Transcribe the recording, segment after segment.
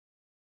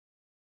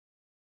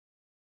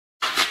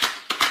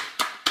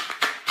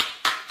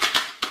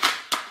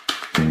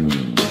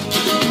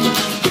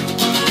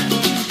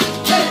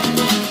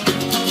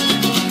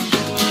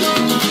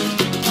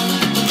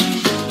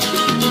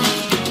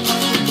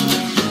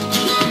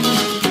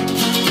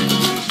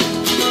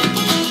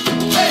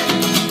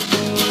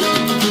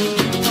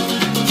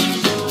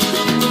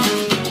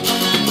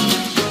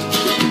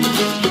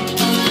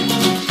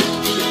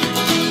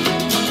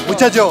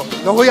Muchachos,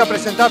 los voy a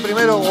presentar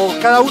primero, o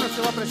cada uno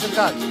se va a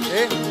presentar.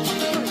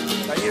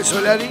 Daniel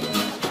Solari,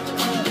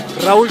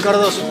 Raúl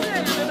Cardoso,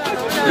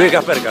 Luis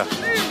Casperca,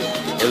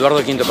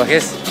 Eduardo Quinto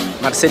Pajés,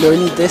 Marcelo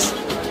Benítez,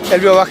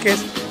 Elvio Vázquez,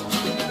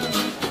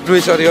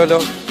 Luis Oriolo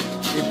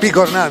y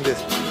Pico Hernández.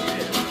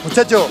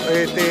 Muchachos,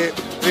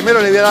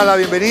 primero le voy a dar la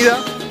bienvenida,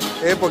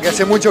 porque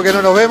hace mucho que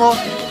no nos vemos.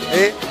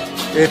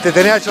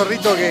 Tener al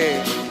Zorrito que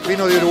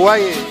vino de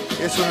Uruguay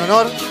es un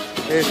honor.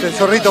 El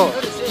Zorrito...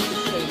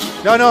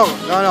 No,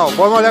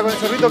 podemos hablar con el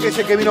Zorrito, que es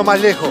el que vino más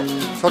lejos.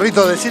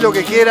 Zorrito, decí lo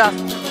que quieras.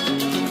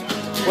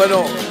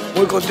 Bueno,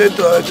 muy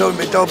contento de haber estado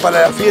invitado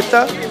para la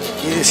fiesta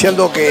y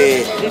deseando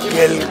que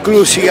el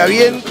club siga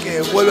bien,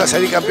 que vuelva a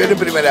salir campeón en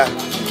primera.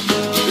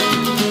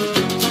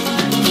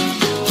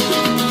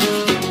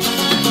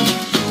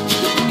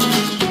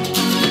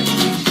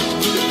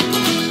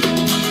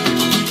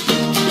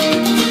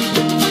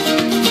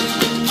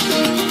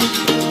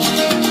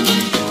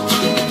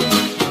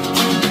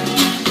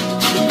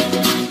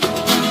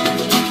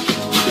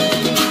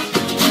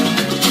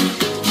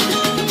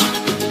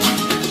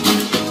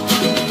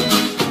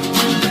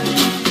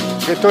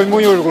 Estoy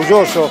muy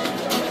orgulloso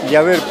de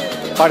haber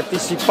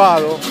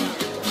participado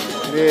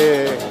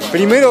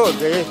primero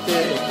de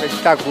este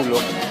espectáculo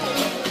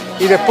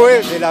y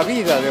después de la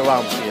vida de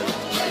Banfield.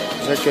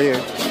 O sea que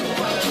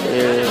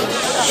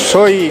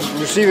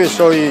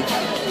soy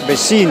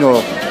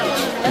vecino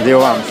de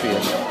Banfield,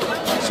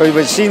 soy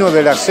vecino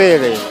de la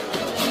sede,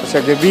 o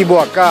sea que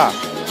vivo acá.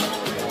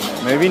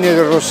 Me vine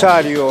de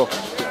Rosario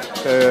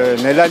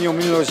en el año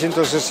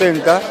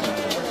 1960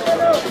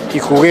 y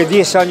jugué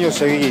 10 años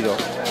seguidos.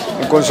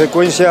 En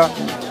consecuencia,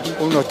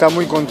 uno está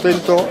muy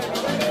contento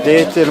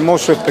de este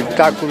hermoso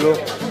espectáculo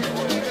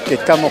que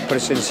estamos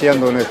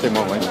presenciando en este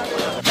momento.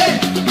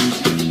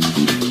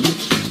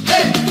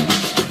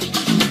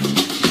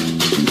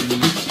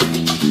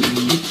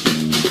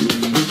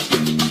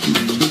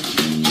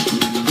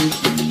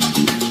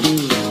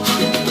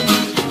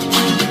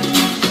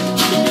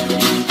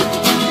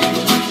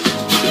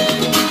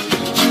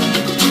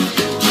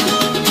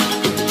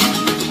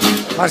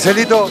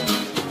 Marcelito,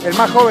 el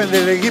más joven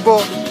del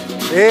equipo,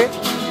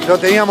 lo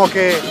teníamos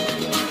que,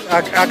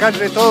 acá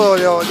entre todos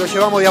lo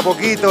llevamos de a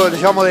poquito, lo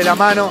llevamos de la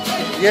mano,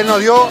 y él nos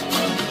dio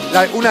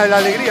una de las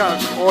alegrías,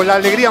 o la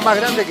alegría más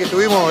grande que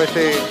tuvimos,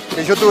 que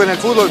yo tuve en el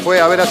fútbol,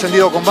 fue haber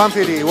ascendido con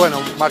Banfield, y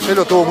bueno,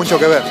 Marcelo tuvo mucho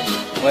que ver.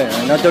 Bueno,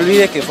 no te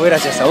olvides que fue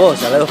gracias a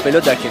vos, a las 2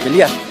 pelotas que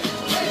peleaste.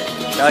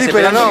 Sí,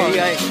 pero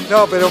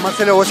no, pero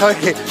Marcelo, vos sabés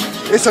que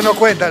eso no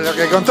cuenta, lo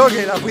que contó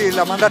es que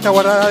la mandaste a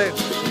guardar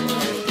adentro.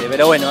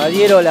 Pero bueno,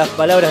 adhiero a las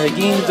palabras de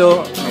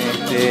Quinto.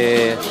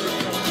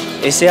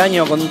 Ese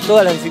año, con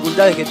todas las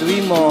dificultades que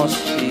tuvimos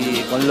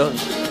y con los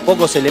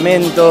pocos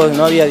elementos,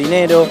 no había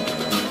dinero,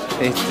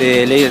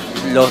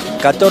 los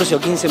 14 o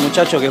 15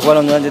 muchachos que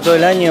jugaron durante todo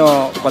el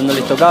año, cuando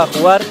les tocaba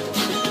jugar,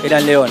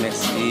 eran leones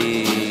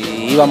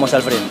y íbamos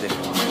al frente.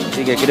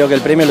 Así que creo que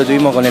el premio lo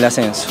tuvimos con el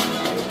ascenso.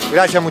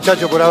 Gracias,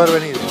 muchachos, por haber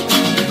venido.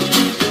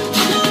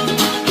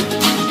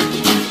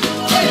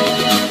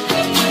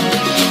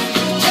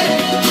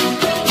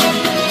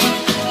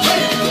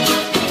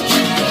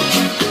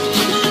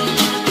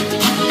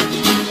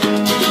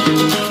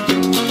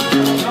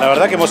 La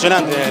verdad que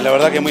emocionante, la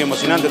verdad que muy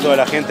emocionante toda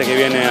la gente que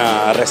viene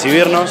a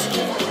recibirnos.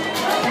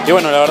 Y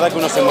bueno, la verdad que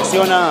uno se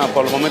emociona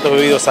por los momentos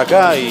vividos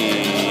acá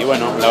y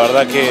bueno, la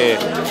verdad que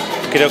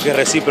creo que es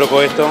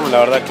recíproco esto. La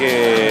verdad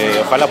que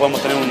ojalá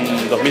podamos tener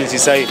un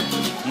 2016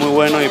 muy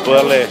bueno y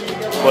poder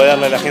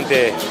darle a la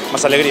gente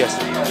más alegrías.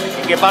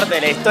 ¿En qué parte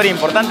de la historia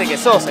importante que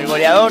sos, el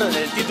goleador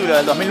del título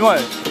del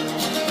 2009?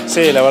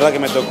 Sí, la verdad que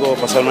me tocó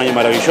pasar un año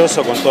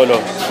maravilloso con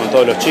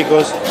todos los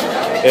chicos.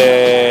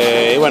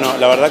 Y bueno,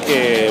 la verdad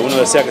que uno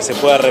desea que se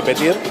pueda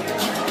repetir,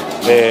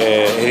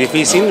 es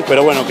difícil,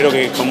 pero bueno, creo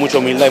que con mucha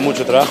humildad y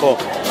mucho trabajo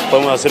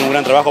podemos hacer un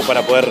gran trabajo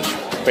para poder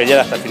pelear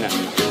hasta el final.